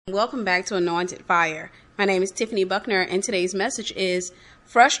Welcome back to Anointed Fire. My name is Tiffany Buckner, and today's message is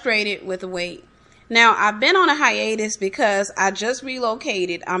frustrated with the weight. Now, I've been on a hiatus because I just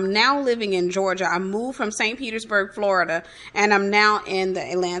relocated. I'm now living in Georgia. I moved from St. Petersburg, Florida, and I'm now in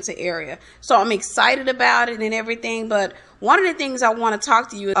the Atlanta area. So I'm excited about it and everything, but one of the things I want to talk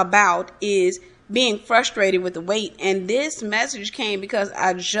to you about is being frustrated with the weight. And this message came because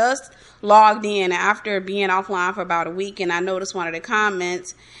I just logged in after being offline for about a week, and I noticed one of the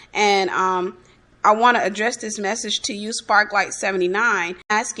comments, and I want to address this message to you, Sparklight79,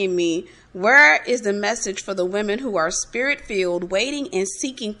 asking me, where is the message for the women who are spirit-filled, waiting and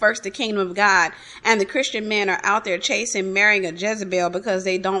seeking first the kingdom of God, and the Christian men are out there chasing, marrying a Jezebel because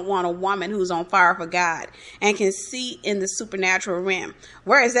they don't want a woman who's on fire for God and can see in the supernatural realm?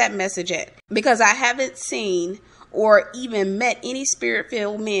 Where is that message at? Because I haven't seen or even met any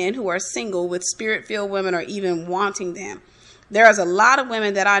spirit-filled men who are single with spirit-filled women or even wanting them. There's a lot of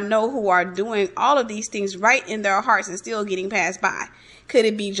women that I know who are doing all of these things right in their hearts and still getting passed by. Could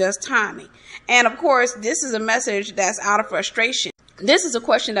it be just timing? And of course, this is a message that's out of frustration. This is a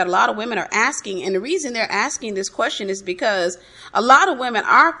question that a lot of women are asking. And the reason they're asking this question is because a lot of women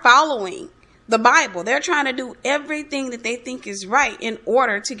are following the Bible. They're trying to do everything that they think is right in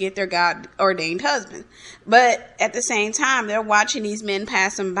order to get their God-ordained husband. But at the same time, they're watching these men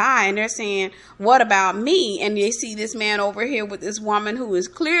pass them by and they're saying, what about me? And they see this man over here with this woman who is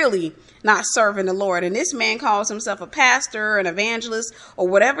clearly not serving the Lord. And this man calls himself a pastor, an evangelist, or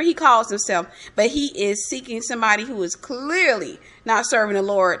whatever he calls himself. But he is seeking somebody who is clearly not serving the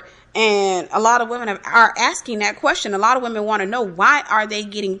Lord. And a lot of women are asking that question. A lot of women want to know, why are they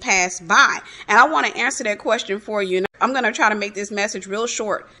getting passed by? And I want to answer that question for you. And I'm going to try to make this message real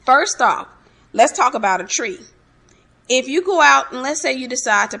short. First off, let's talk about a tree. If you go out and let's say you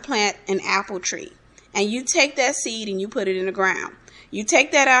decide to plant an apple tree and you take that seed and you put it in the ground. You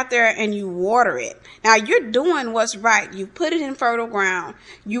take that out there and you water it. Now you're doing what's right. You put it in fertile ground.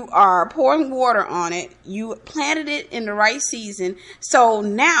 You are pouring water on it. You planted it in the right season. So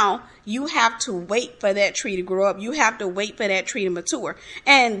now you have to wait for that tree to grow up. You have to wait for that tree to mature.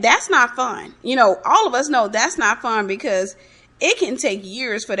 And that's not fun. You know, all of us know that's not fun because it can take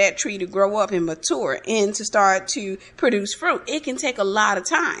years for that tree to grow up and mature and to start to produce fruit. It can take a lot of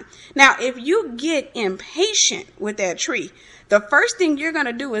time. Now, if you get impatient with that tree, the first thing you're going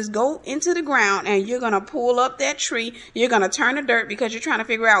to do is go into the ground and you're going to pull up that tree. You're going to turn the dirt because you're trying to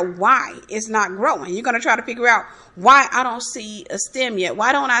figure out why it's not growing. You're going to try to figure out why I don't see a stem yet.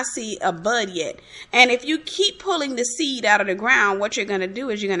 Why don't I see a bud yet? And if you keep pulling the seed out of the ground, what you're going to do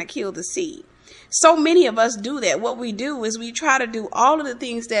is you're going to kill the seed. So many of us do that. What we do is we try to do all of the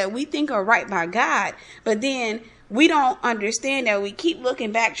things that we think are right by God, but then we don't understand that we keep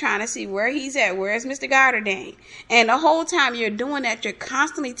looking back trying to see where he's at. Where's Mr. God ordained? And the whole time you're doing that, you're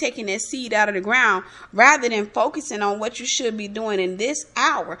constantly taking that seed out of the ground rather than focusing on what you should be doing in this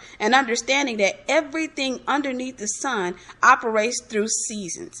hour and understanding that everything underneath the sun operates through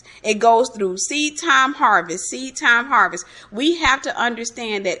seasons. It goes through seed time, harvest, seed time, harvest. We have to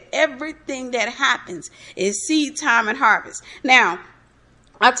understand that everything that happens is seed time and harvest. Now,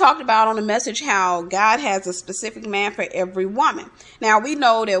 I talked about on the message how God has a specific man for every woman. Now, we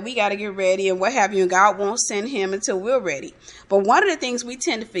know that we got to get ready and what have you, and God won't send him until we're ready. But one of the things we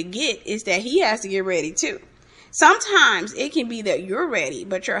tend to forget is that he has to get ready too. Sometimes it can be that you're ready,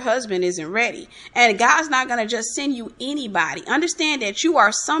 but your husband isn't ready. And God's not going to just send you anybody. Understand that you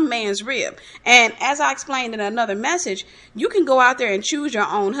are some man's rib. And as I explained in another message, you can go out there and choose your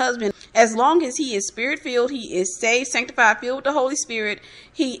own husband. As long as he is spirit-filled, he is saved, sanctified, filled with the Holy Spirit,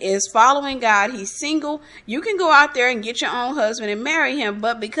 he is following God, he's single, you can go out there and get your own husband and marry him.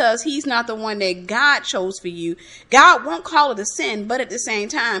 But because he's not the one that God chose for you, God won't call it a sin. But at the same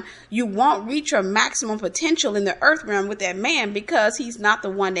time, you won't reach your maximum potential in the earth realm with that man because he's not the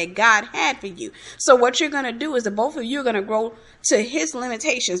one that God had for you. So what you're going to do is the both of you are going to grow to his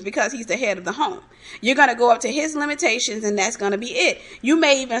limitations because he's the head of the home. You're going to go up to his limitations and that's going to be it. You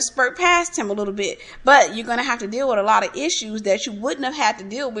may even spurt past him a little bit, but you're going to have to deal with a lot of issues that you wouldn't have had to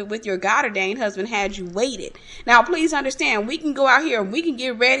deal with your God-ordained husband had you waited. Now, please understand, we can go out here and we can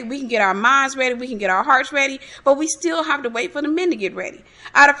get ready. We can get our minds ready. We can get our hearts ready, but we still have to wait for the men to get ready.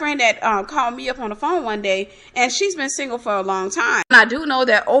 I had a friend that called me up on the phone one day, and she's been single for a long time. And I do know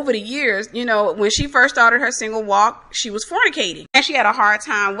that over the years, you know, when she first started her single walk, she was fornicating. fornicating. And she had a hard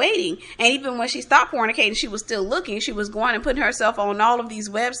time waiting. And even when she stopped fornicating, she was still looking. She was going and putting herself on all of these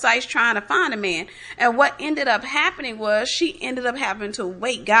websites trying to find a man. And what ended up happening was she ended up having to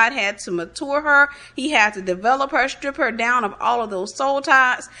wait. God had to mature her. He had to develop her, strip her down of all of those soul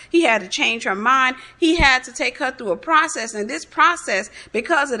ties. He had to change her mind. He had to take her through a process. And this process,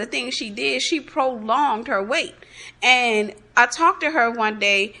 because of the things she did, she prolonged her wait. And I talked to her one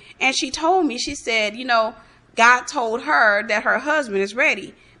day and she told me, she said, God told her that her husband is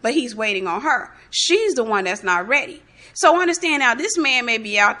ready, but he's waiting on her. She's the one that's not ready. So understand now, this man may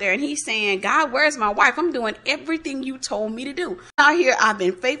be out there and he's saying, God, where's my wife? I'm doing everything you told me to do. Out here, I've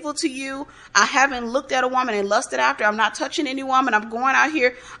been faithful to you. I haven't looked at a woman and lusted after. I'm not touching any woman. I'm going out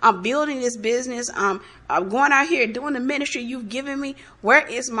here. I'm building this business. I'm going out here doing the ministry you've given me. Where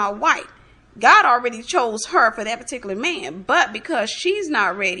is my wife? God already chose her for that particular man, but because she's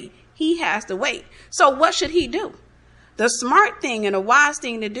not ready, he has to wait. So what should he do? The smart thing and the wise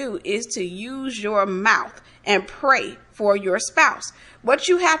thing to do is to use your mouth and pray for your spouse. What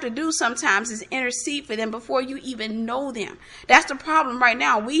you have to do sometimes is intercede for them before you even know them. That's the problem right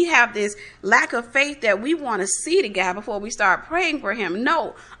now. We have this lack of faith that we want to see the guy before we start praying for him.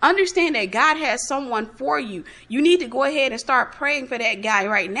 No, understand that God has someone for you. You need to go ahead and start praying for that guy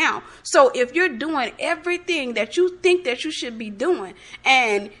right now. So if you're doing everything that you think that you should be doing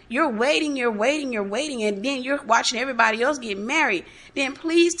and you're waiting, and then you're watching everybody else get married, then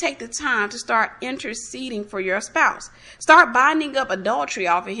please take the time to start interceding for your spouse. Start binding up adultery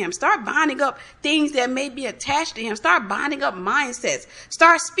off of him. Start binding up things that may be attached to him. Start binding up mindsets.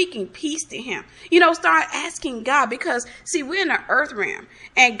 Start speaking peace to him. Start asking God, because see, we're in the earth realm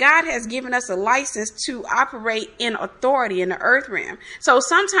and God has given us a license to operate in authority in the earth realm. So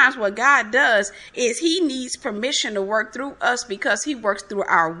sometimes what God does is he needs permission to work through us because he works through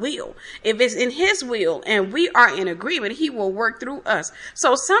our will. If it's in his will and we are in agreement, he will work through us.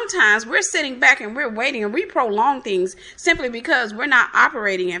 So sometimes we're sitting back and we're waiting and we prolong things simply because we're not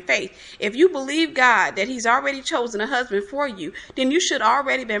operating in faith. If you believe God that he's already chosen a husband for you, then you should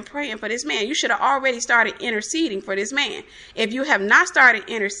already been praying for this man. You should have already started interceding for this man. If you have not started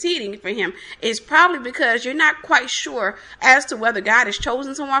interceding for him, it's probably because you're not quite sure as to whether God has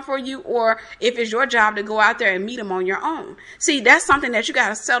chosen someone for you or if it's your job to go out there and meet him on your own. See, that's something that you got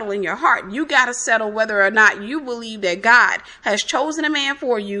to settle in your heart. You got to settle whether or not you believe that God has chosen a man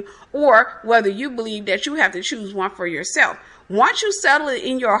for you or whether you believe that you have to choose one for yourself. Once you settle it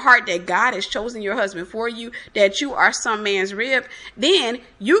in your heart that God has chosen your husband for you, that you are some man's rib, then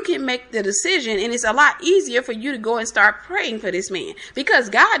you can make the decision, and it's a lot easier for you to go and start praying for this man because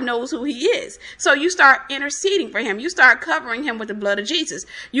God knows who he is. So you start interceding for him. You start covering him with the blood of Jesus.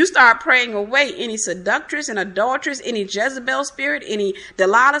 You start praying away any seductress and adulteress, any Jezebel spirit, any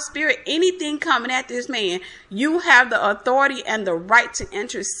Delilah spirit, anything coming at this man. You have the authority and the right to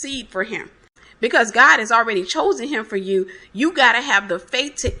intercede for him. Because God has already chosen him for you, you got to have the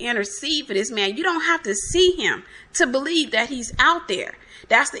faith to intercede for this man. You don't have to see him to believe that he's out there.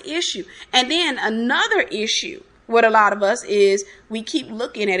 That's the issue. And then another issue with a lot of us is we keep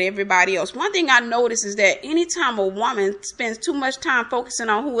looking at everybody else. One thing I notice is that anytime a woman spends too much time focusing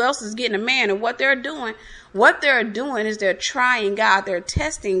on who else is getting a man and what they're doing is they're trying God, they're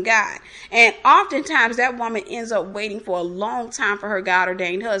testing God. And oftentimes that woman ends up waiting for a long time for her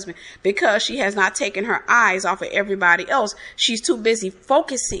God-ordained husband because she has not taken her eyes off of everybody else. She's too busy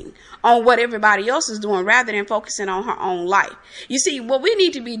focusing on what everybody else is doing rather than focusing on her own life. You see, what we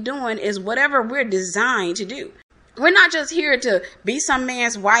need to be doing is whatever we're designed to do. We're not just here to be some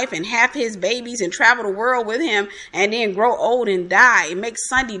man's wife and have his babies and travel the world with him and then grow old and die and make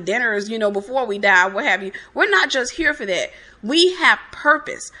Sunday dinners, before we die, what have you. We're not just here for that. We have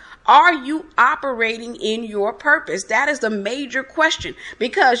purpose. Are you operating in your purpose? That is the major question,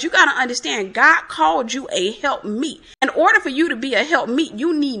 because you got to understand God called you a helpmeet. In order for you to be a helpmeet,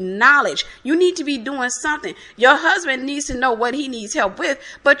 you need knowledge. You need to be doing something. Your husband needs to know what he needs help with,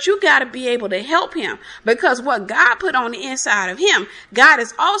 but you got to be able to help him, because what God put on the inside of him, God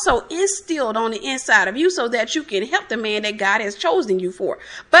has also instilled on the inside of you so that you can help the man that God has chosen you for.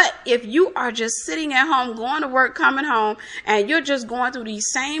 But if you are just sitting at home, going to work, coming home, and you're just going through these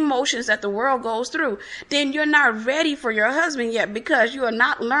same motions that the world goes through, then you're not ready for your husband yet, because you are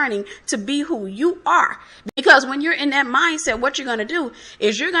not learning to be who you are. Because when you're in that mindset, what you're going to do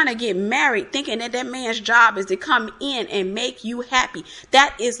is you're going to get married thinking that that man's job is to come in and make you happy.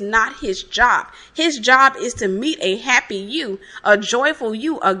 That is not his job. His job is to meet a happy you, a joyful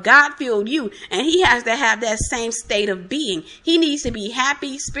you, a God-filled you, and he has to have that same state of being. He needs to be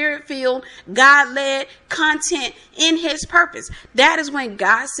happy, spirit-filled, God-led, content in his purpose. That is when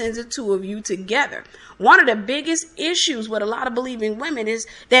God sends sends the two of you together. One of the biggest issues with a lot of believing women is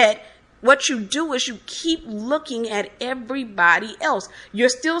that what you do is you keep looking at everybody else. You're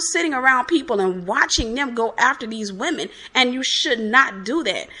still sitting around people and watching them go after these women, and you should not do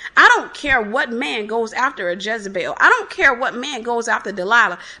that. I don't care what man goes after a Jezebel. I don't care what man goes after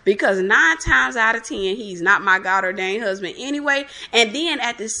Delilah, because 9 times out of 10, he's not my God ordained husband anyway. And then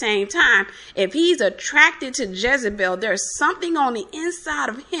at the same time, if he's attracted to Jezebel, there's something on the inside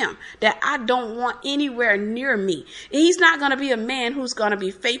of him that I don't want anywhere near me. He's not going to be a man who's going to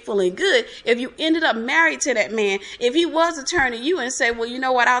be faithful and good if you ended up married to that man. If he was to turn to you and say, well, you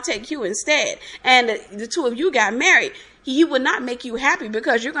know what, I'll take you instead, and the two of you got married, he would not make you happy,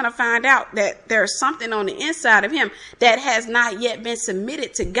 because you're going to find out that there's something on the inside of him that has not yet been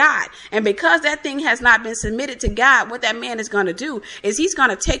submitted to God. And because that thing has not been submitted to God, what that man is going to do is he's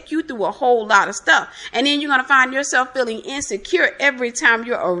going to take you through a whole lot of stuff. And then you're going to find yourself feeling insecure every time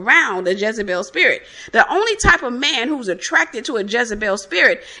you're around a Jezebel spirit. The only type of man who's attracted to a Jezebel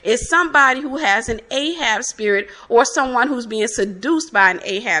spirit is somebody who has an Ahab spirit, or someone who's being seduced by an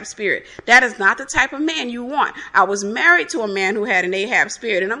Ahab spirit. That is not the type of man you want. I was married to a man who had an Ahab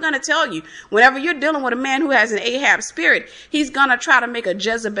spirit, and I'm going to tell you, whenever you're dealing with a man who has an Ahab spirit, he's going to try to make a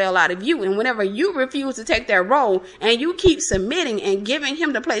Jezebel out of you. And whenever you refuse to take that role and you keep submitting and giving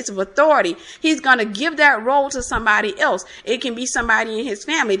him the place of authority, he's going to give that role to somebody else. It can be somebody in his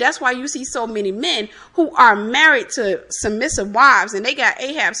family. That's why you see so many men who are married to submissive wives and they got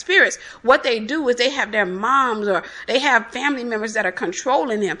Ahab spirits. What they do is they have their moms or they have family members that are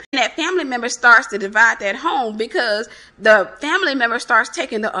controlling them, and that family member starts to divide that home, because the family member starts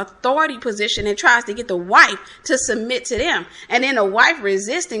taking the authority position and tries to get the wife to submit to them. And then the wife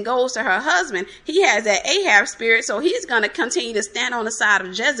resists and goes to her husband. He has that Ahab spirit, so he's going to continue to stand on the side of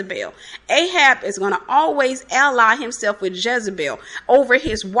Jezebel. Ahab is going to always ally himself with Jezebel over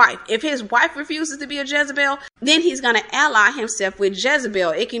his wife. If his wife refuses to be a Jezebel, then he's going to ally himself with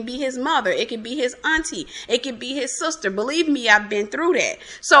Jezebel. It can be his mother. It can be his auntie. It can be his sister. Believe me, I've been through that.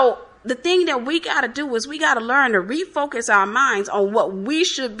 So the thing that we got to do is we got to learn to refocus our minds on what we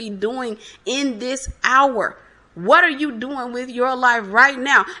should be doing in this hour. What are you doing with your life right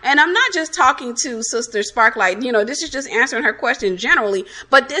now? And I'm not just talking to Sister Sparklight. This is just answering her question generally,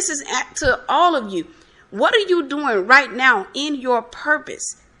 but this is to all of you. What are you doing right now in your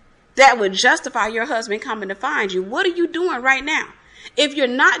purpose that would justify your husband coming to find you? What are you doing right now? If you're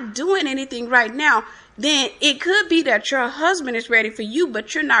not doing anything right now, then it could be that your husband is ready for you,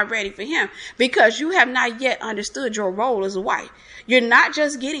 but you're not ready for him, because you have not yet understood your role as a wife. You're not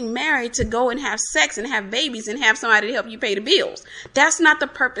just getting married to go and have sex and have babies and have somebody to help you pay the bills. That's not the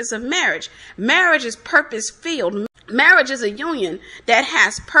purpose of marriage. Marriage is purpose-filled. Marriage is a union that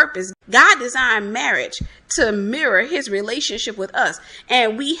has purpose. God designed marriage to mirror his relationship with us,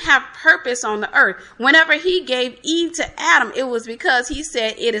 and we have purpose on the earth. Whenever he gave Eve to Adam, it was because he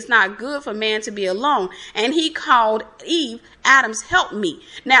said it is not good for man to be alone, and he called Eve Adam's helpmeet.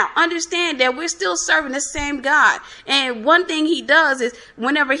 Now understand that we're still serving the same God, and one thing he does is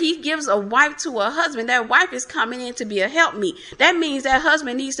whenever he gives a wife to a husband, that wife is coming in to be a helpmeet. That means that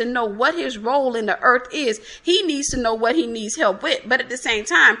husband needs to know what his role in the earth is. He needs to know what he needs help with, but at the same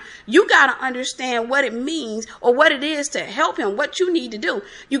time, you got to understand what it means or what it is to help him, what you need to do.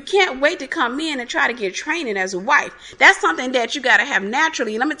 You can't wait to come in and try to get training as a wife. That's something that you got to have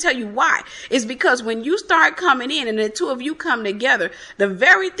naturally. And let me tell you why. It's because when you start coming in and the two of you come together, the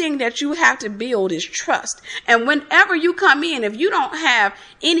very thing that you have to build is trust. And whenever you come in, if you don't have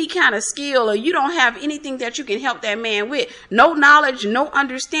any kind of skill or you don't have anything that you can help that man with, no knowledge, no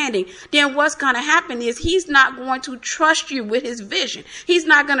understanding, then what's going to happen is he's not going to trust you with his vision. He's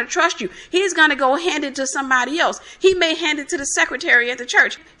not going to trust you. He's going to go hand it to somebody else. He may hand it to the secretary at the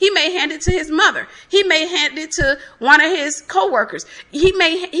church. He may hand it to his mother. He may hand it to one of his co-workers.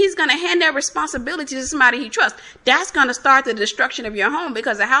 He's going to hand that responsibility to somebody he trusts. That's going to start the destruction of your home,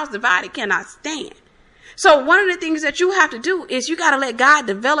 because a house divided cannot stand. So one of the things that you have to do is you got to let God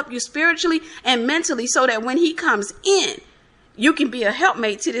develop you spiritually and mentally, so that when he comes in, you can be a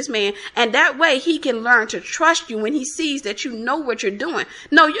helpmate to this man, and that way he can learn to trust you when he sees that you know what you're doing.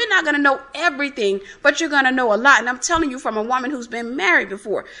 No, you're not going to know everything, but you're going to know a lot. And I'm telling you from a woman who's been married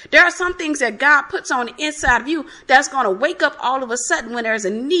before, there are some things that God puts on the inside of you that's going to wake up all of a sudden when there's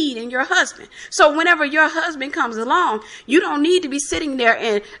a need in your husband. So whenever your husband comes along, you don't need to be sitting there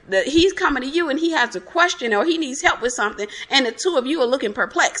and he's coming to you and he has a question or he needs help with something, and the two of you are looking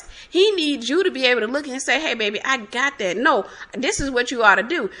perplexed. He needs you to be able to look and say, hey, baby, I got that. No, this is what you ought to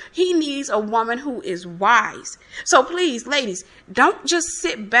do. He needs a woman who is wise. So please, ladies, don't just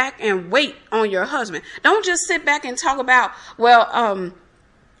sit back and wait on your husband. Don't just sit back and talk about, well,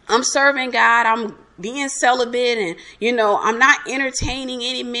 I'm serving God, I'm being celibate, and I'm not entertaining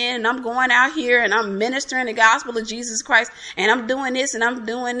any men, and I'm going out here and I'm ministering the gospel of Jesus Christ, and I'm doing this and I'm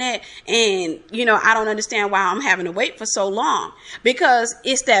doing that, and I don't understand why I'm having to wait for so long, because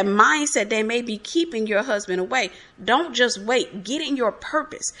it's that mindset that may be keeping your husband away. Don't just wait. Get in your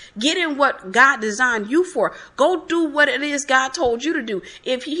purpose. Get in what God designed you for. Go do what it is God told you to do.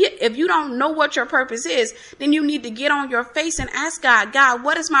 If you don't know what your purpose is, then you need to get on your face and ask God, God,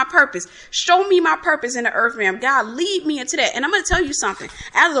 what is my purpose? Show me my purpose in the earth realm. God, lead me into that. And I'm going to tell you something.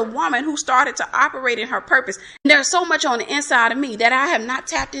 As a woman who started to operate in her purpose, there's so much on the inside of me that I have not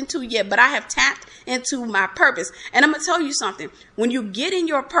tapped into yet, but I have tapped into my purpose. And I'm going to tell you something. When you get in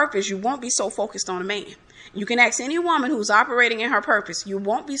your purpose, you won't be so focused on a man. You can ask any woman who's operating in her purpose. You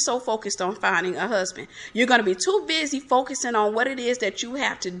won't be so focused on finding a husband. You're going to be too busy focusing on what it is that you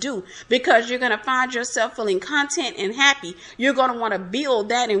have to do, because you're going to find yourself feeling content and happy. You're going to want to build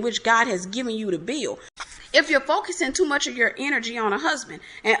that in which God has given you to build. If you're focusing too much of your energy on a husband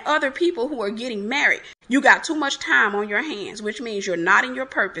and other people who are getting married, you got too much time on your hands, which means you're not in your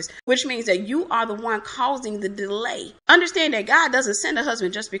purpose, which means that you are the one causing the delay. Understand that God doesn't send a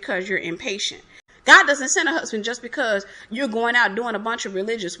husband just because you're impatient. God doesn't send a husband just because you're going out doing a bunch of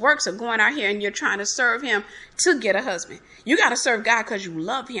religious works or going out here and you're trying to serve him to get a husband. You got to serve God because you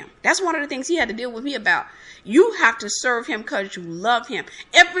love him. That's one of the things he had to deal with me about. You have to serve him because you love him.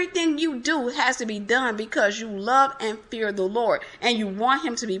 Everything you do has to be done because you love and fear the Lord and you want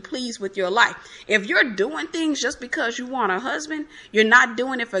him to be pleased with your life. If you're doing things just because you want a husband, you're not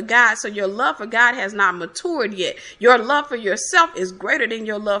doing it for God. So your love for God has not matured yet. Your love for yourself is greater than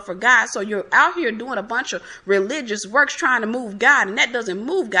your love for God. So you're out here doing a bunch of religious works trying to move God, and that doesn't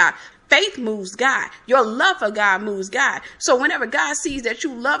move God. Faith moves God. Your love for God moves God. So whenever God sees that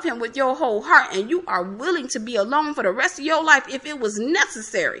you love him with your whole heart and you are willing to be alone for the rest of your life, if it was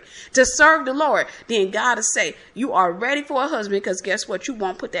necessary to serve the Lord, then God will say, you are ready for a husband, because guess what? You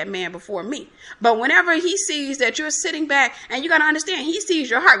won't put that man before me. But whenever he sees that you're sitting back, and you got to understand, he sees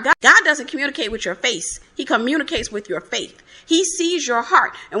your heart. God doesn't communicate with your face. He communicates with your faith. He sees your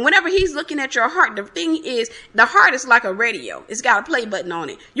heart. And whenever he's looking at your heart, the thing is, the heart is like a radio. It's got a play button on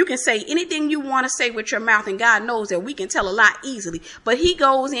it. You can say anything you want to say with your mouth, and God knows that we can tell a lot easily. But he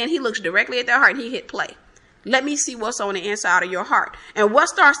goes in, he looks directly at their heart, and he hit play. Let me see what's on the inside of your heart. And what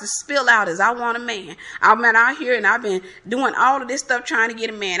starts to spill out is, I want a man. I'm out here and I've been doing all of this stuff trying to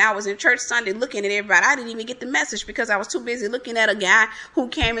get a man. I was in church Sunday looking at everybody. I didn't even get the message because I was too busy looking at a guy who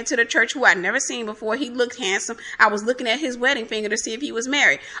came into the church who I'd never seen before. He looked handsome. I was looking at his wedding finger to see if he was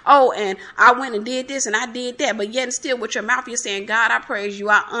married. Oh, and I went and did this and I did that. But yet and still with your mouth, you're saying, God, I praise you.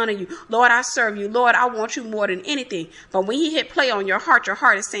 I honor you. Lord, I serve you. Lord, I want you more than anything. But when he hit play on your heart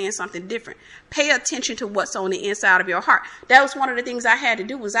is saying something different. Pay attention to what's on the inside of your heart. That was one of the things I had to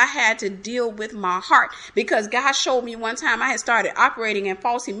do, was I had to deal with my heart, because God showed me one time I had started operating in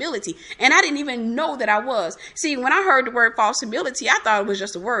false humility, and I didn't even know that I was. See, when I heard the word false humility, I thought it was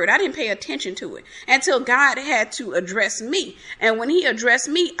just a word. I didn't pay attention to it until God had to address me. And when he addressed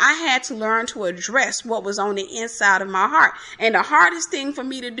me, I had to learn to address what was on the inside of my heart. And the hardest thing for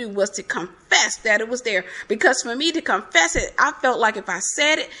me to do was to confess that it was there, because for me to confess it, I felt like if I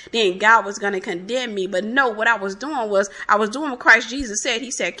said it, then God was going to condemn me. But no, what I was doing was, I was doing what Christ Jesus said.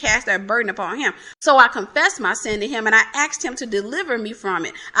 He said, cast that burden upon him. So I confessed my sin to him and I asked him to deliver me from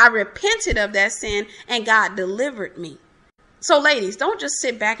it. I repented of that sin and God delivered me. So ladies, don't just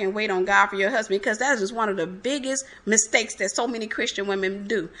sit back and wait on God for your husband, because that is just one of the biggest mistakes that so many Christian women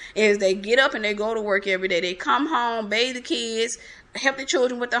do, is they get up and they go to work every day. They come home, bathe the kids, help the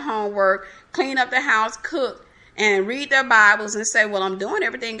children with the homework, clean up the house, cook, and read their Bibles and say, well, I'm doing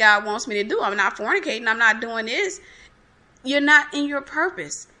everything God wants me to do. I'm not fornicating. I'm not doing this. You're not in your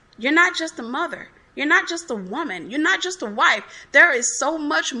purpose. You're not just a mother. You're not just a woman. You're not just a wife. There is so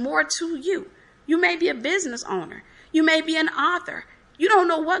much more to you. You may be a business owner. You may be an author. You don't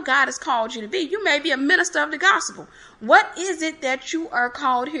know what God has called you to be. You may be a minister of the gospel. What is it that you are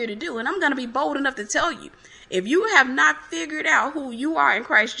called here to do? And I'm going to be bold enough to tell you, if you have not figured out who you are in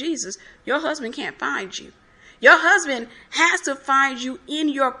Christ Jesus, your husband can't find you. Your husband has to find you in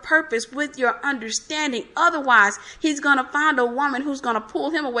your purpose with your understanding. Otherwise, he's going to find a woman who's going to pull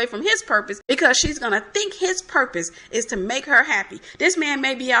him away from his purpose, because she's going to think his purpose is to make her happy. This man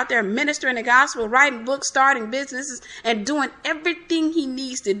may be out there ministering the gospel, writing books, starting businesses, and doing everything he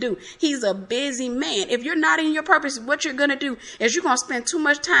needs to do. He's a busy man. If you're not in your purpose, what you're going to do is you're going to spend too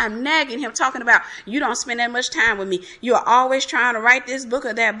much time nagging him, talking about, you don't spend that much time with me. You're always trying to write this book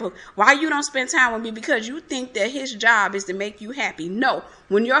or that book. Why you don't spend time with me? Because you think think that his job is to make you happy. No,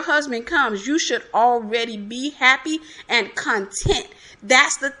 when your husband comes, you should already be happy and content.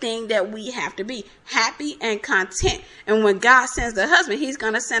 That's the thing that we have to be, happy and content. And when God sends the husband, he's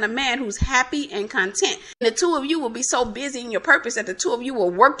going to send a man who's happy and content. The two of you will be so busy in your purpose that the two of you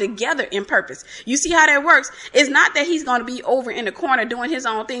will work together in purpose. You see how that works? It's not that he's going to be over in the corner doing his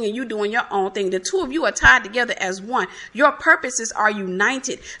own thing and you doing your own thing. The two of you are tied together as one. Your purposes are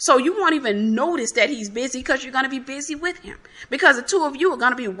united. So you won't even notice that he's busy because you're going to be busy with him, because the two of you are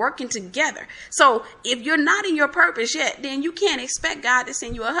going to be working together. So if you're not in your purpose yet, then you can't expect God to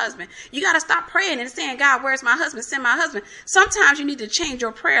send you a husband. You got to stop praying and saying, God, where's my husband? Send my husband. Sometimes you need to change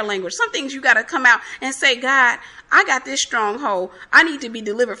your prayer language. Some things you got to come out and say, God, I got this stronghold. I need to be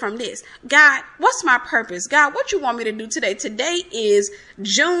delivered from this. God, what's my purpose? God, what you want me to do today? Today is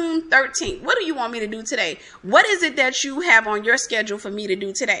June 13th. What do you want me to do today? What is it that you have on your schedule for me to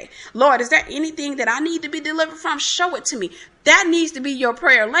do today? Lord, is there anything that I need to be delivered from? Show it to me. That needs to be your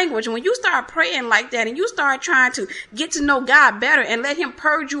prayer language. When you start praying like that and you start trying to get to know God better and let him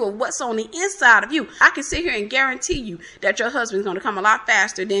purge you of what's on the inside of you, I can sit here and guarantee you that your husband's going to come a lot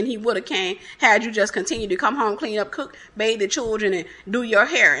faster than he would have came had you just continued to come home, clean up, cook, bathe the children, and do your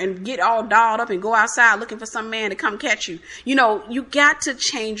hair and get all dolled up and go outside looking for some man to come catch you. You know, you got to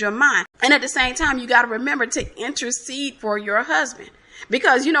change your mind. And at the same time, you got to remember to intercede for your husband.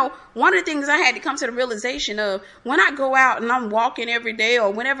 Because, you know, one of the things I had to come to the realization of when I go out and I'm walking every day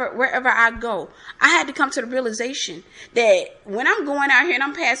or wherever I go, I had to come to the realization that when I'm going out here and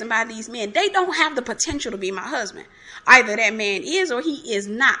I'm passing by these men, they don't have the potential to be my husband. Either that man is or he is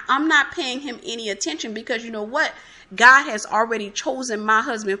not. I'm not paying him any attention because you know what? God has already chosen my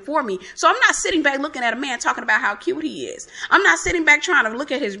husband for me. So I'm not sitting back looking at a man talking about how cute he is. I'm not sitting back trying to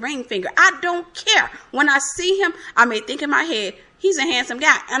look at his ring finger. I don't care. When I see him, I may think in my head, he's a handsome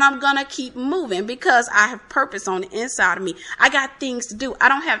guy, and I'm going to keep moving because I have purpose on the inside of me. I got things to do. I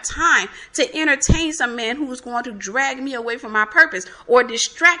don't have time to entertain some man who's going to drag me away from my purpose or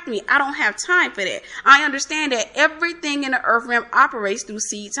distract me. I don't have time for that. I understand that everything in the earth realm operates through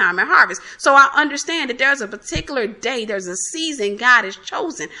seed time and harvest. So I understand that there's a particular day, there's a season God has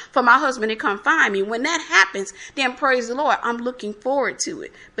chosen for my husband to come find me. When that happens, then praise the Lord, I'm looking forward to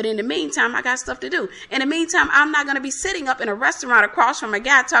it. But in the meantime, I got stuff to do. In the meantime, I'm not going to be sitting up in a restaurant across from a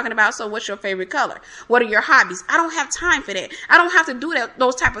guy talking about, so what's your favorite color? What are your hobbies? I don't have time for that. I don't have to do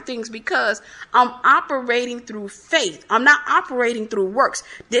those type of things because I'm operating through faith. I'm not operating through works.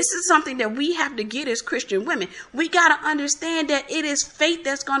 This is something that we have to get as Christian women. We got to understand that it is faith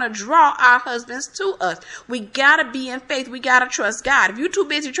that's going to draw our husbands to us. We got to be in faith. We got to trust God. If you're too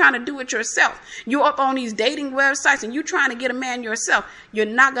busy trying to do it yourself, you're up on these dating websites and you're trying to get a man yourself, you're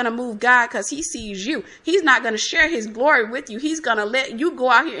not going to move God because he sees you. He's not going to share his glory with you. He's going to let you go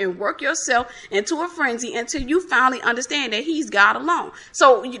out here and work yourself into a frenzy until you finally understand that he's God alone.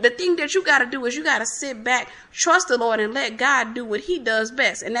 So the thing that you got to do is you got to sit back, trust the Lord, and let God do what he does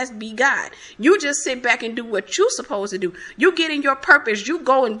best, and that's be God. You just sit back and do what you're supposed to do. You get in your purpose. You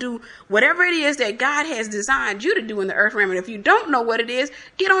go and do whatever it is that God has designed you to do in the earth realm. And if you don't know what it is,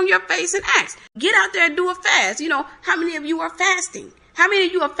 get on your face and ask. Get out there and do a fast. You know, how many of you are fasting? How many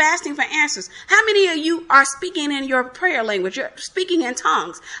of you are fasting for answers? How many of you are speaking in your prayer language? You're speaking in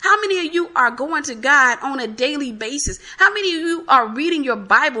tongues. How many of you are going to God on a daily basis? How many of you are reading your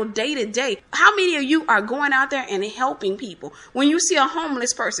Bible day to day? How many of you are going out there and helping people? When you see a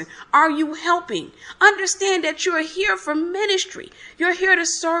homeless person, are you helping? Understand that you're here for ministry. You're here to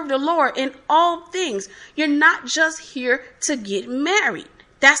serve the Lord in all things. You're not just here to get married.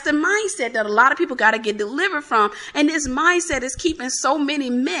 That's the mindset that a lot of people got to get delivered from. And this mindset is keeping so many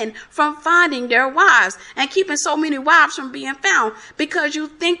men from finding their wives and keeping so many wives from being found because you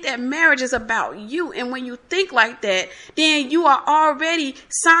think that marriage is about you. And when you think like that, then you are already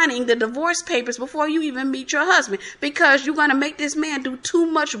signing the divorce papers before you even meet your husband because you're going to make this man do too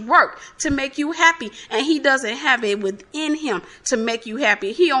much work to make you happy. And he doesn't have it within him to make you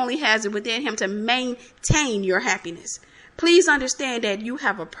happy. He only has it within him to maintain your happiness. Please understand that you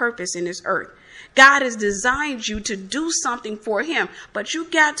have a purpose in this earth. God has designed you to do something for him, but you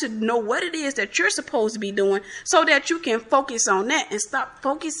got to know what it is that you're supposed to be doing so that you can focus on that and stop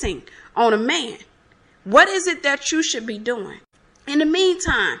focusing on a man. What is it that you should be doing? In the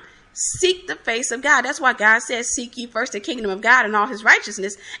meantime, seek the face of God. That's why God says, seek ye first the kingdom of God and all his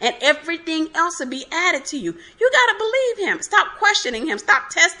righteousness, and everything else will be added to you. You got to believe him. Stop questioning him. Stop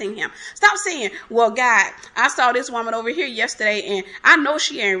testing him. Stop saying, well, God, I saw this woman over here yesterday and I know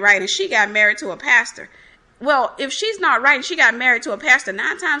she ain't right and she got married to a pastor. Well, if she's not right and she got married to a pastor,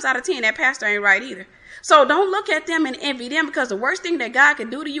 9 times out of 10, that pastor ain't right either. So don't look at them and envy them, because the worst thing that God can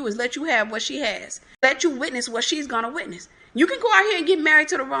do to you is let you have what she has. Let you witness what she's going to witness. You can go out here and get married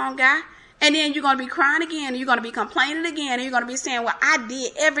to the wrong guy, and then you're going to be crying again, and you're going to be complaining again, and you're going to be saying, well, I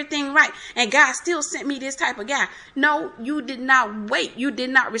did everything right, and God still sent me this type of guy. No, you did not wait. You did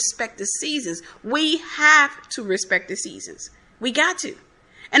not respect the seasons. We have to respect the seasons. We got to.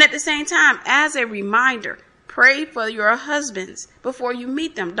 And at the same time, as a reminder, pray for your husbands before you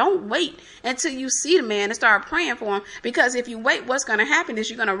meet them. Don't wait until you see the man and start praying for him, because if you wait, what's going to happen is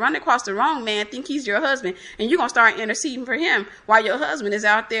you're going to run across the wrong man, think he's your husband, and you're going to start interceding for him while your husband is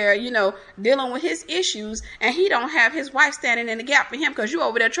out there, dealing with his issues, and he don't have his wife standing in the gap for him because you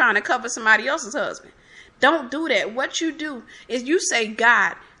over there trying to cover somebody else's husband. Don't do that. What you do is you say,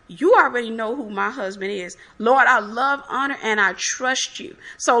 God, you already know who my husband is. Lord, I love, honor, and I trust you.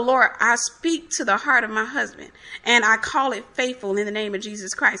 So, Lord, I speak to the heart of my husband, and I call it faithful in the name of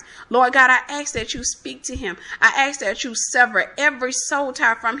Jesus Christ. Lord God, I ask that you speak to him. I ask that you sever every soul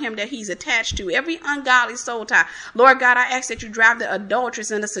tie from him that he's attached to, every ungodly soul tie. Lord God, I ask that you drive the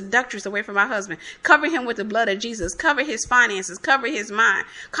adulteress and the seductress away from my husband. Cover him with the blood of Jesus. Cover his finances. Cover his mind.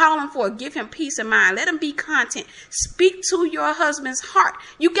 Call him forth. Give him peace of mind. Let him be content. Speak to your husband's heart.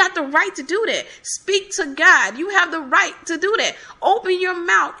 You got the right to do that. Speak to God. You have the right to do that. Open your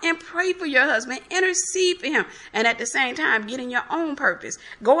mouth and pray for your husband. Intercede for him. And at the same time, get in your own purpose.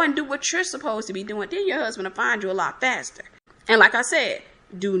 Go and do what you're supposed to be doing. Then your husband will find you a lot faster. And like I said,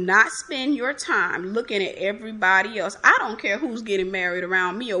 do not spend your time looking at everybody else. I don't care who's getting married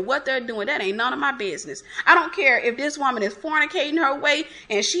around me or what they're doing. That ain't none of my business. I don't care if this woman is fornicating her way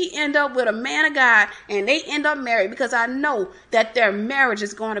and she end up with a man of God and they end up married, because I know that their marriage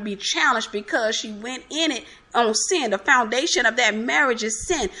is going to be challenged because she went in it on sin. The foundation of that marriage is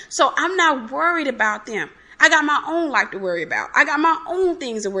sin. So I'm not worried about them. I got my own life to worry about. I got my own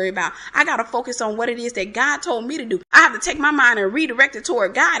things to worry about. I got to focus on what it is that God told me to do. I have to take my mind and redirect it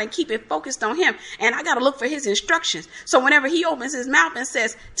toward God and keep it focused on him. And I got to look for his instructions. So whenever he opens his mouth and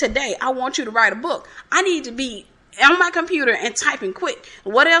says, today, I want you to write a book, I need to be on my computer and typing quick.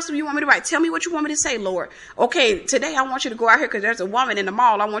 What else do you want me to write? Tell me what you want me to say, Lord. Okay, today I want you to go out here because there's a woman in the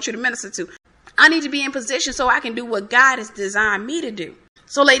mall I want you to minister to. I need to be in position so I can do what God has designed me to do.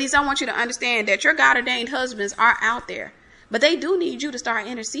 So ladies, I want you to understand that your God-ordained husbands are out there, but they do need you to start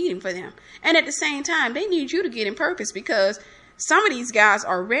interceding for them. And at the same time, they need you to get in purpose, because some of these guys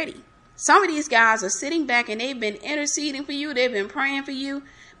are ready. Some of these guys are sitting back and they've been interceding for you. They've been praying for you,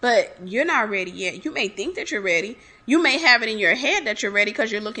 but you're not ready yet. You may think that you're ready. You may have it in your head that you're ready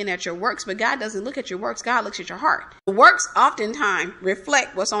because you're looking at your works, but God doesn't look at your works. God looks at your heart. The works oftentimes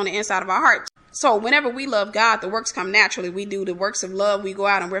reflect what's on the inside of our heart. So whenever we love God, the works come naturally. We do the works of love. We go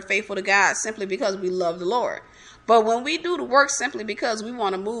out and we're faithful to God simply because we love the Lord. But when we do the works simply because we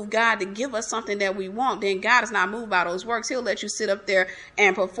want to move God to give us something that we want, then God is not moved by those works. He'll let you sit up there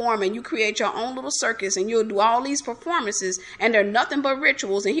and perform, and you create your own little circus, and you'll do all these performances, and they're nothing but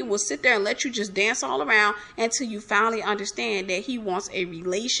rituals, and he will sit there and let you just dance all around until you finally understand that he wants a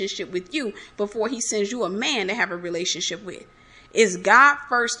relationship with you before he sends you a man to have a relationship with. It's God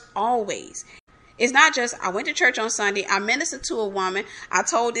first always. It's not just, I went to church on Sunday, I ministered to a woman, I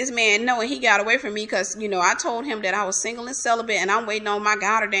told this man no, and he got away from me because, I told him that I was single and celibate and I'm waiting on my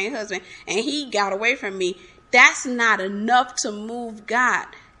God-ordained husband, and he got away from me. That's not enough to move God.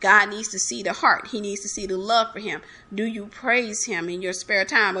 God needs to see the heart. He needs to see the love for him. Do you praise him in your spare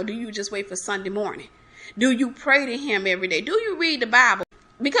time, or do you just wait for Sunday morning? Do you pray to him every day? Do you read the Bible?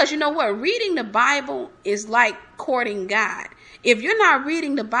 Because you know what? Reading the Bible is like courting God. If you're not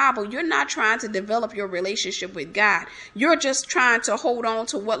reading the Bible, you're not trying to develop your relationship with God. You're just trying to hold on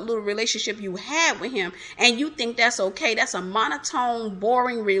to what little relationship you had with him, and you think that's okay. That's a monotone,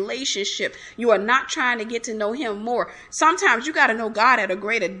 boring relationship. You are not trying to get to know him more. Sometimes you got to know God at a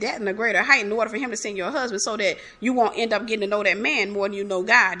greater depth and a greater height in order for him to send your husband, so that you won't end up getting to know that man more than you know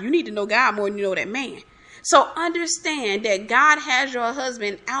God. You need to know God more than you know that man. So understand that God has your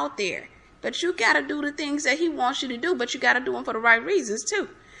husband out there. But you got to do the things that he wants you to do, but you got to do them for the right reasons too.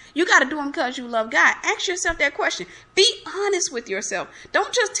 You got to do them because you love God. Ask yourself that question. Be honest with yourself.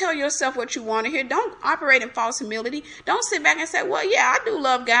 Don't just tell yourself what you want to hear. Don't operate in false humility. Don't sit back and say, well, yeah, I do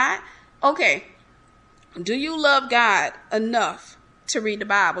love God. Okay. Do you love God enough to read the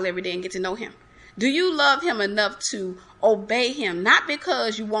Bible every day and get to know him? Do you love him enough to obey him, not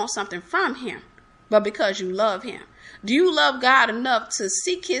because you want something from him, but because you love him? Do you love God enough to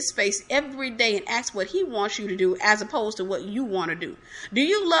seek his face every day and ask what he wants you to do as opposed to what you want to do? Do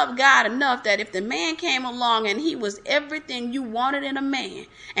you love God enough that if the man came along and he was everything you wanted in a man,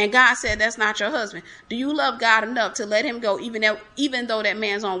 and God said that's not your husband, do you love God enough to let him go even though that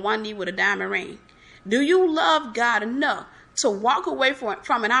man's on one knee with a diamond ring? Do you love God enough to walk away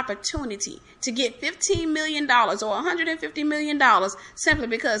from an opportunity to get $15 million or $150 million simply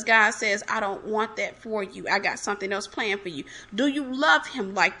because God says, I don't want that for you. I got something else planned for you. Do you love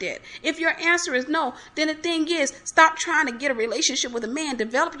him like that? If your answer is no, then the thing is, stop trying to get a relationship with a man.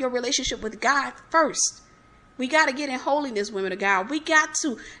 Develop your relationship with God first. We got to get in holiness, women of God. We got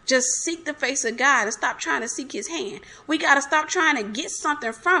to just seek the face of God and stop trying to seek his hand. We got to stop trying to get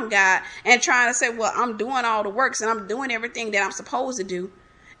something from God and trying to say, well, I'm doing all the works and I'm doing everything that I'm supposed to do.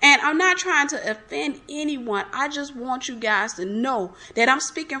 And I'm not trying to offend anyone. I just want you guys to know that I'm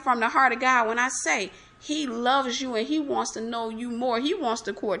speaking from the heart of God when I say he loves you and he wants to know you more. He wants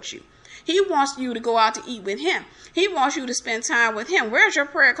to court you. He wants you to go out to eat with him. He wants you to spend time with him. Where's your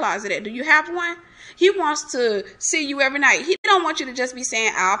prayer closet at? Do you have one? He wants to see you every night. He don't want you to just be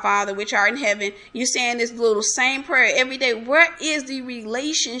saying, Our Father, which art in heaven. You're saying this little same prayer every day. Where is the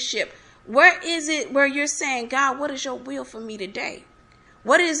relationship? Where is it where you're saying, God, what is your will for me today?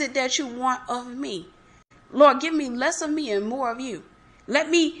 What is it that you want of me? Lord, give me less of me and more of you. Let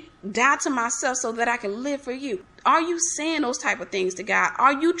me die to myself so that I can live for you. Are you saying those type of things to God?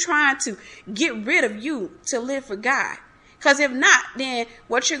 Are you trying to get rid of you to live for God? Because if not, then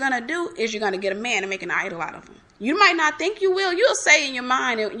what you're going to do is you're going to get a man and make an idol out of him. You might not think you will. You'll say in your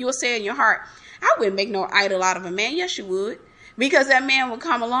mind and you'll say in your heart, I wouldn't make no idol out of a man. Yes, you would. Because that man will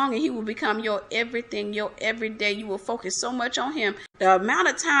come along and he will become your everything, your everyday. You will focus so much on him. The amount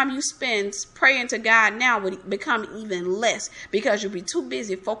of time you spend praying to God now would become even less because you'll be too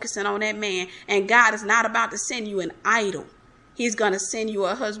busy focusing on that man. And God is not about to send you an idol. He's going to send you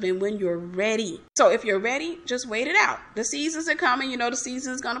a husband when you're ready. So if you're ready, just wait it out. The seasons are coming. You know, the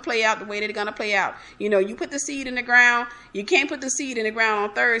season's going to play out the way that it's going to play out. You know, you put the seed in the ground. You can't put the seed in the ground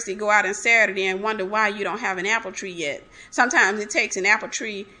on Thursday, go out on Saturday and wonder why you don't have an apple tree yet. Sometimes it takes an apple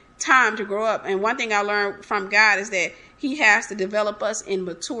tree time to grow up. And one thing I learned from God is that he has to develop us in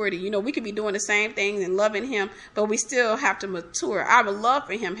maturity. You know, we could be doing the same things and loving him, but we still have to mature. Our love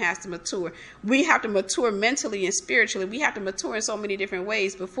for him has to mature. We have to mature mentally and spiritually. We have to mature in so many different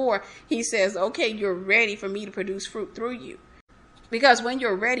ways before he says, okay, you're ready for me to produce fruit through you. Because when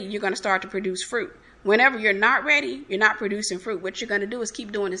you're ready, you're going to start to produce fruit. Whenever you're not ready, you're not producing fruit. What you're going to do is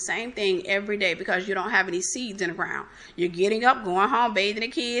keep doing the same thing every day because you don't have any seeds in the ground. You're getting up, going home, bathing the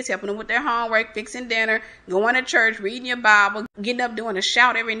kids, helping them with their homework, fixing dinner, going to church, reading your Bible, getting up, doing a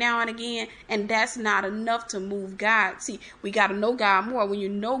shout every now and again. And that's not enough to move God. See, we got to know God more. When you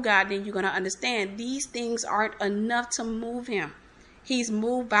know God, then you're going to understand these things aren't enough to move him. He's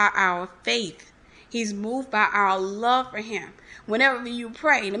moved by our faith. He's moved by our love for him. Whenever you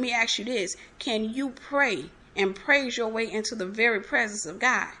pray, let me ask you this. Can you pray and praise your way into the very presence of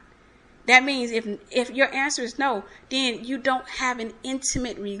God? That means if your answer is no, then you don't have an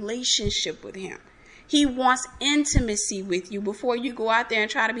intimate relationship with him. He wants intimacy with you before you go out there and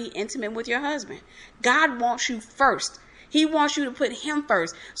try to be intimate with your husband. God wants you first. He wants you to put him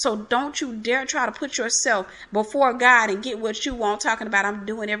first. So don't you dare try to put yourself before God and get what you want, talking about I'm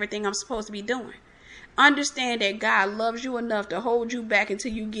doing everything I'm supposed to be doing. Understand that God loves you enough to hold you back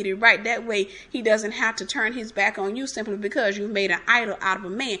until you get it right. That way, he doesn't have to turn his back on you simply because you've made an idol out of a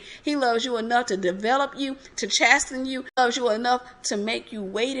man. He loves you enough to develop you, to chasten you. He loves you enough to make you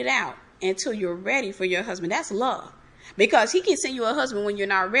wait it out until you're ready for your husband. That's love. Because he can send you a husband when you're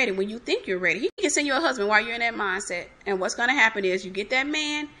not ready, when you think you're ready. He can send you a husband while you're in that mindset. And what's going to happen is you get that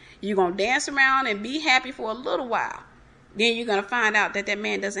man, you're going to dance around and be happy for a little while. Then you're going to find out that that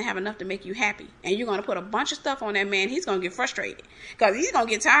man doesn't have enough to make you happy. And you're going to put a bunch of stuff on that man. He's going to get frustrated because he's going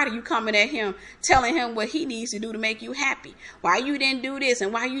to get tired of you coming at him, telling him what he needs to do to make you happy. Why you didn't do this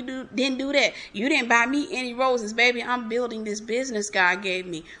and why you didn't do that. You didn't buy me any roses, baby. I'm building this business God gave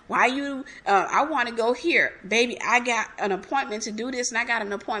me. Why I want to go here. Baby, I got an appointment to do this and I got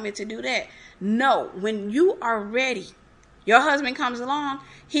an appointment to do that. No, when you are ready, your husband comes along,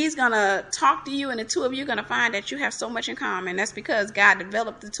 he's going to talk to you and the two of you are going to find that you have so much in common. That's because God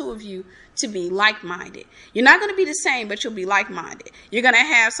developed the two of you to be like-minded. You're not going to be the same, but you'll be like-minded. You're going to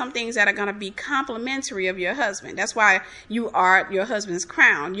have some things that are going to be complementary of your husband. That's why you are your husband's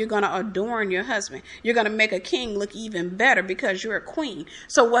crown. You're going to adorn your husband. You're going to make a king look even better because you're a queen.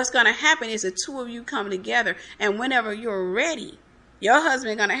 So what's going to happen is the two of you come together, and whenever you're ready, your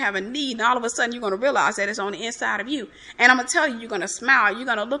husband going to have a need, and all of a sudden you're going to realize that it's on the inside of you. And I'm going to tell you, you're going to smile, you're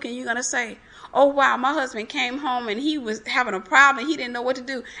going to look, and you're going to say, oh, wow, my husband came home and he was having a problem. He didn't know what to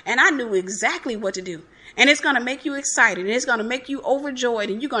do. And I knew exactly what to do. And it's going to make you excited, and it's going to make you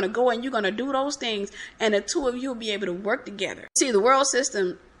overjoyed, and you're going to go and you're going to do those things, and the two of you will be able to work together. See, the world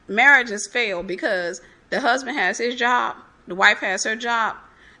system, marriages fail because the husband has his job, the wife has her job.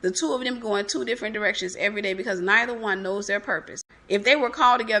 The two of them go in two different directions every day because neither one knows their purpose. If they were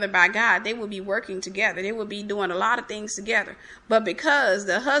called together by God, they would be working together. They would be doing a lot of things together. But because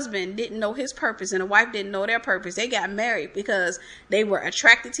the husband didn't know his purpose and the wife didn't know their purpose, they got married because they were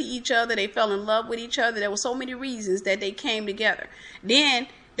attracted to each other. They fell in love with each other. There were so many reasons that they came together. Then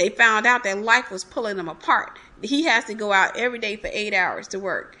they found out that life was pulling them apart. He has to go out every day for 8 hours to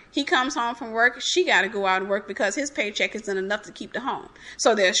work. He comes home from work. She got to go out and work because his paycheck isn't enough to keep the home.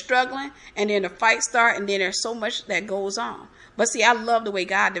 So they're struggling, and then the fight start, and then there's so much that goes on. But see, I love the way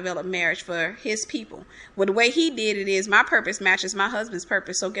God developed marriage for his people. Well, the way he did it is my purpose matches my husband's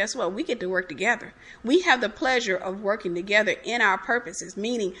purpose. So guess what? We get to work together. We have the pleasure of working together in our purposes,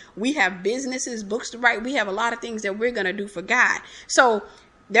 meaning we have businesses, books to write. We have a lot of things that we're going to do for God. So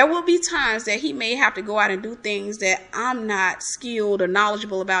there will be times that he may have to go out and do things that I'm not skilled or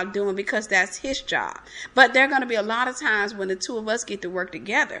knowledgeable about doing because that's his job. But there are going to be a lot of times when the two of us get to work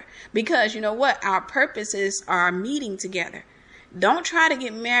together because you know what? Our purposes are meeting together. Don't try to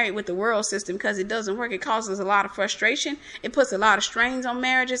get married with the world system because it doesn't work. It causes a lot of frustration. It puts a lot of strains on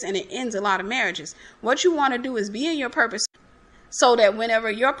marriages and it ends a lot of marriages. What you want to do is be in your purpose, so that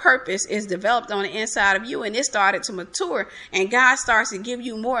whenever your purpose is developed on the inside of you and it started to mature and God starts to give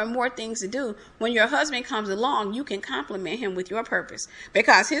you more and more things to do, when your husband comes along, you can compliment him with your purpose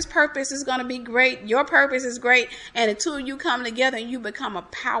because his purpose is going to be great. Your purpose is great. And the two of you come together and you become a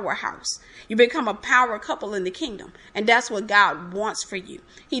powerhouse. You become a power couple in the kingdom. And that's what God wants for you.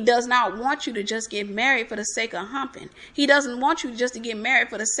 He does not want you to just get married for the sake of humping. He doesn't want you just to get married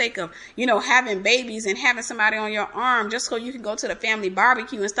for the sake of, having babies and having somebody on your arm just so you can go to the family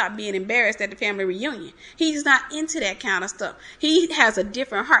barbecue and stop being embarrassed at the family reunion. He's not into that kind of stuff. He has a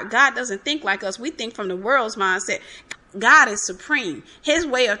different heart. God doesn't think like us. We think from the world's mindset. God is supreme. His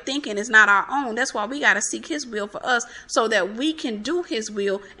way of thinking is not our own. That's why we got to seek his will for us so that we can do his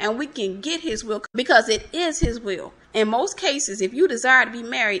will and we can get his will because it is his will. In most cases, if you desire to be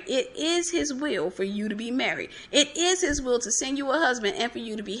married, it is his will for you to be married. It is his will to send you a husband and for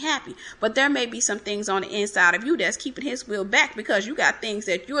you to be happy. But there may be some things on the inside of you that's keeping his will back because you got things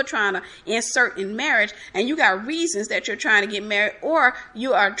that you're trying to insert in marriage and you got reasons that you're trying to get married, or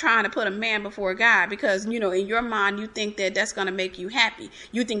you are trying to put a man before God because, in your mind, you think that that's going to make you happy.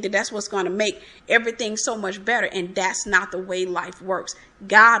 You think that that's what's going to make everything so much better. And that's not the way life works.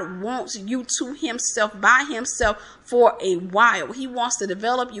 God wants you to himself, by himself, for a while. He wants to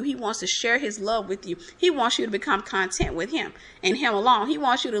develop you. He wants to share his love with you. He wants you to become content with him and him alone. He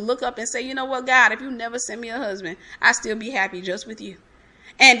wants you to look up and say, you know what, God, if you never send me a husband, I still be happy just with you.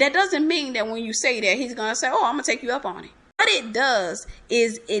 And that doesn't mean that when you say that, he's going to say, oh, I'm going to take you up on it. What it does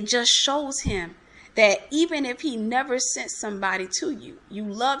is it just shows him that even if he never sent somebody to you, you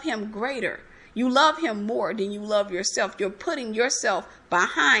love him greater. You love him more than you love yourself. You're putting yourself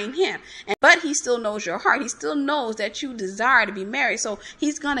behind him. But he still knows your heart. He still knows that you desire to be married. So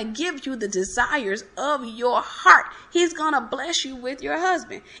he's going to give you the desires of your heart. He's going to bless you with your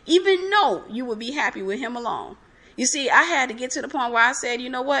husband, even though you will be happy with him alone. You see, I had to get to the point where I said, you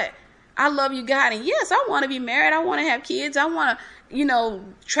know what? I love you, God. And yes, I want to be married. I want to have kids. I want to,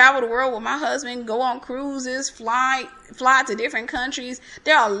 travel the world with my husband, go on cruises, fly to different countries.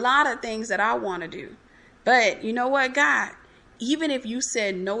 There are a lot of things that I want to do. But you know what, God, even if you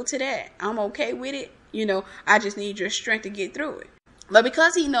said no to that, I'm okay with it. I just need your strength to get through it. But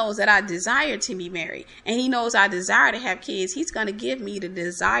because he knows that I desire to be married and he knows I desire to have kids, he's going to give me the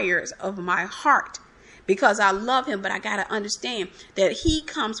desires of my heart. Because I love him, but I got to understand that he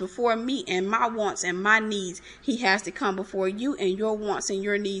comes before me and my wants and my needs. He has to come before you and your wants and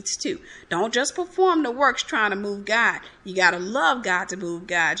your needs too. Don't just perform the works trying to move God. You got to love God to move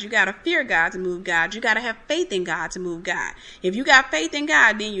God. You got to fear God to move God. You got to have faith in God to move God. If you got faith in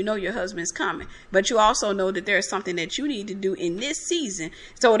God, then you know your husband's coming. But you also know that there's something that you need to do in this season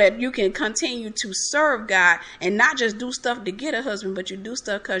so that you can continue to serve God and not just do stuff to get a husband, but you do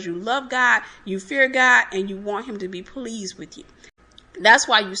stuff because you love God, you fear God, and you want him to be pleased with you. That's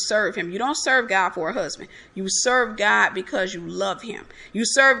why you serve him. You don't serve God for a husband. You serve God because you love him. You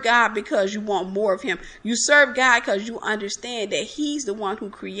serve God because you want more of him. You serve God because you understand that he's the one who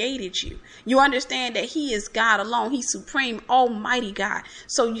created you. You understand that he is God alone. He's supreme, almighty God.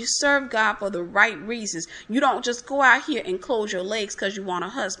 So you serve God for the right reasons. You don't just go out here and close your legs because you want a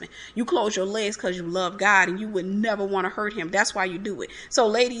husband. You close your legs because you love God and you would never want to hurt him. That's why you do it. So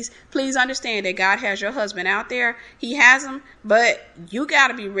ladies, please understand that God has your husband out there. He has him, but you got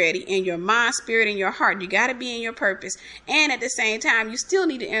to be ready in your mind, spirit, and your heart. You got to be in your purpose. And at the same time, you still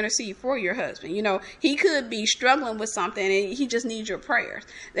need to intercede for your husband. You know, he could be struggling with something and he just needs your prayers.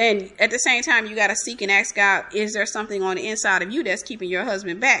 Then at the same time, you got to seek and ask God, is there something on the inside of you that's keeping your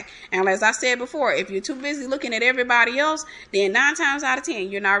husband back? And as I said before, if you're too busy looking at everybody else, then 9 times out of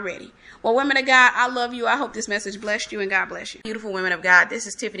 10, you're not ready. Well, women of God, I love you. I hope this message blessed you, and God bless you. Beautiful women of God, this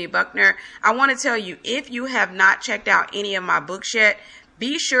is Tiffany Buckner. I want to tell you, if you have not checked out any of my books yet,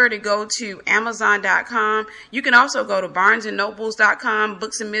 be sure to go to Amazon.com. You can also go to BarnesandNobles.com,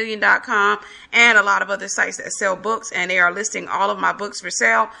 BooksAMillion.com, and a lot of other sites that sell books, and they are listing all of my books for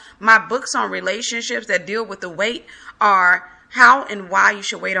sale. My books on relationships that deal with the weight are How and Why You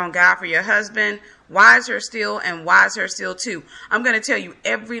Should Wait on God for Your Husband, Wiser Still, and Wiser Still 2. I'm going to tell you,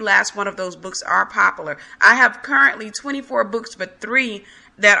 every last one of those books are popular. I have currently 24 books, but 3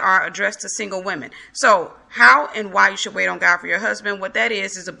 that are addressed to single women. So How and Why You Should Wait on God for Your Husband, what that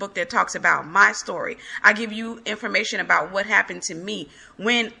is a book that talks about my story. I give you information about what happened to me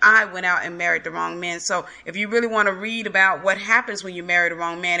when I went out and married the wrong man. So if you really want to read about what happens when you marry the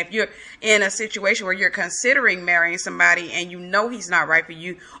wrong man, if you're in a situation where you're considering marrying somebody and you know he's not right for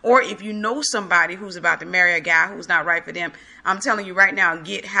you, or if you know somebody who's about to marry a guy who's not right for them, I'm telling you right now,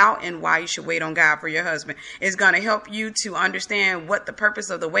 get How and Why You Should Wait on God for Your Husband. It's going to help you to understand what the purpose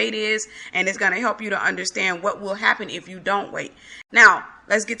of the wait is, and it's going to help you to understand what will happen if you don't wait. Now,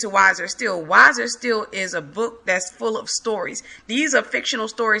 let's get to Wiser Still. Wiser Still is a book that's full of stories. These are fictional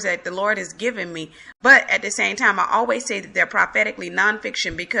stories that the Lord has given me, but at the same time, I always say that they're prophetically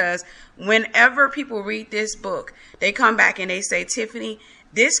nonfiction, because whenever people read this book, they come back and they say, Tiffany,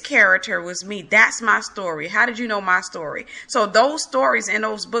 this character was me. That's my story. How did you know my story? So those stories in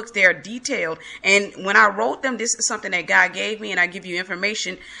those books, they are detailed. And when I wrote them, this is something that God gave me, and I give you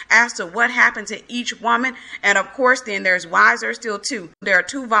information as to what happened to each woman. And of course, then there's Wiser Still 2. There are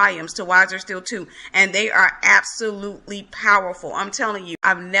 2 volumes to Wiser Still 2, and they are absolutely powerful. I'm telling you,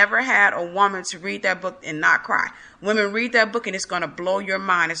 I've never had a woman to read that book and not cry. Women, read that book and it's going to blow your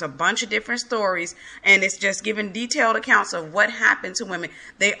mind. It's a bunch of different stories, and it's just giving detailed accounts of what happened to women.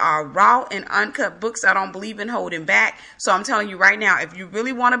 They are raw and uncut books. I don't believe in holding back. So I'm telling you right now, if you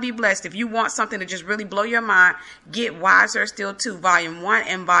really want to be blessed, if you want something to just really blow your mind, get Wiser Still 2, Volume 1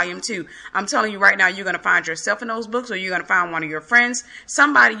 and Volume 2. I'm telling you right now, you're going to find yourself in those books, or you're going to find one of your friends,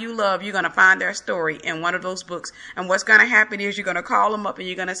 somebody you love, you're going to find their story in one of those books. And what's going to happen is you're going to call them up and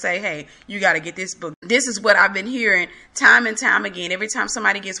you're going to say, hey, you got to get this book. This is what I've been hearing time and time again. Every time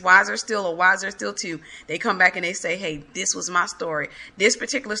somebody gets Wiser Still or Wiser Still 2, they come back and they say, hey, this was my story. This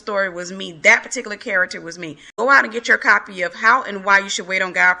particular story was me. That particular character was me. Go out and get your copy of How and Why You Should Wait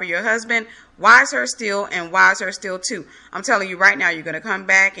on God for Your Husband, Wiser Still, and Wiser Still 2. I'm telling you right now, you're going to come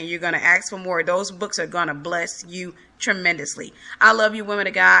back and you're going to ask for more. Those books are going to bless you tremendously. I love you, women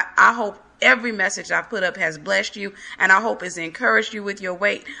of God. I hope every message I've put up has blessed you, and I hope it's encouraged you with your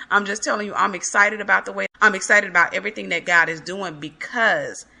weight. I'm just telling you, I'm excited about the weight. I'm excited about everything that God is doing,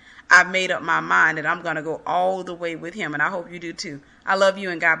 because I've made up my mind that I'm going to go all the way with him, and I hope you do too. I love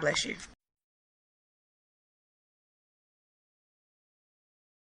you, and God bless you.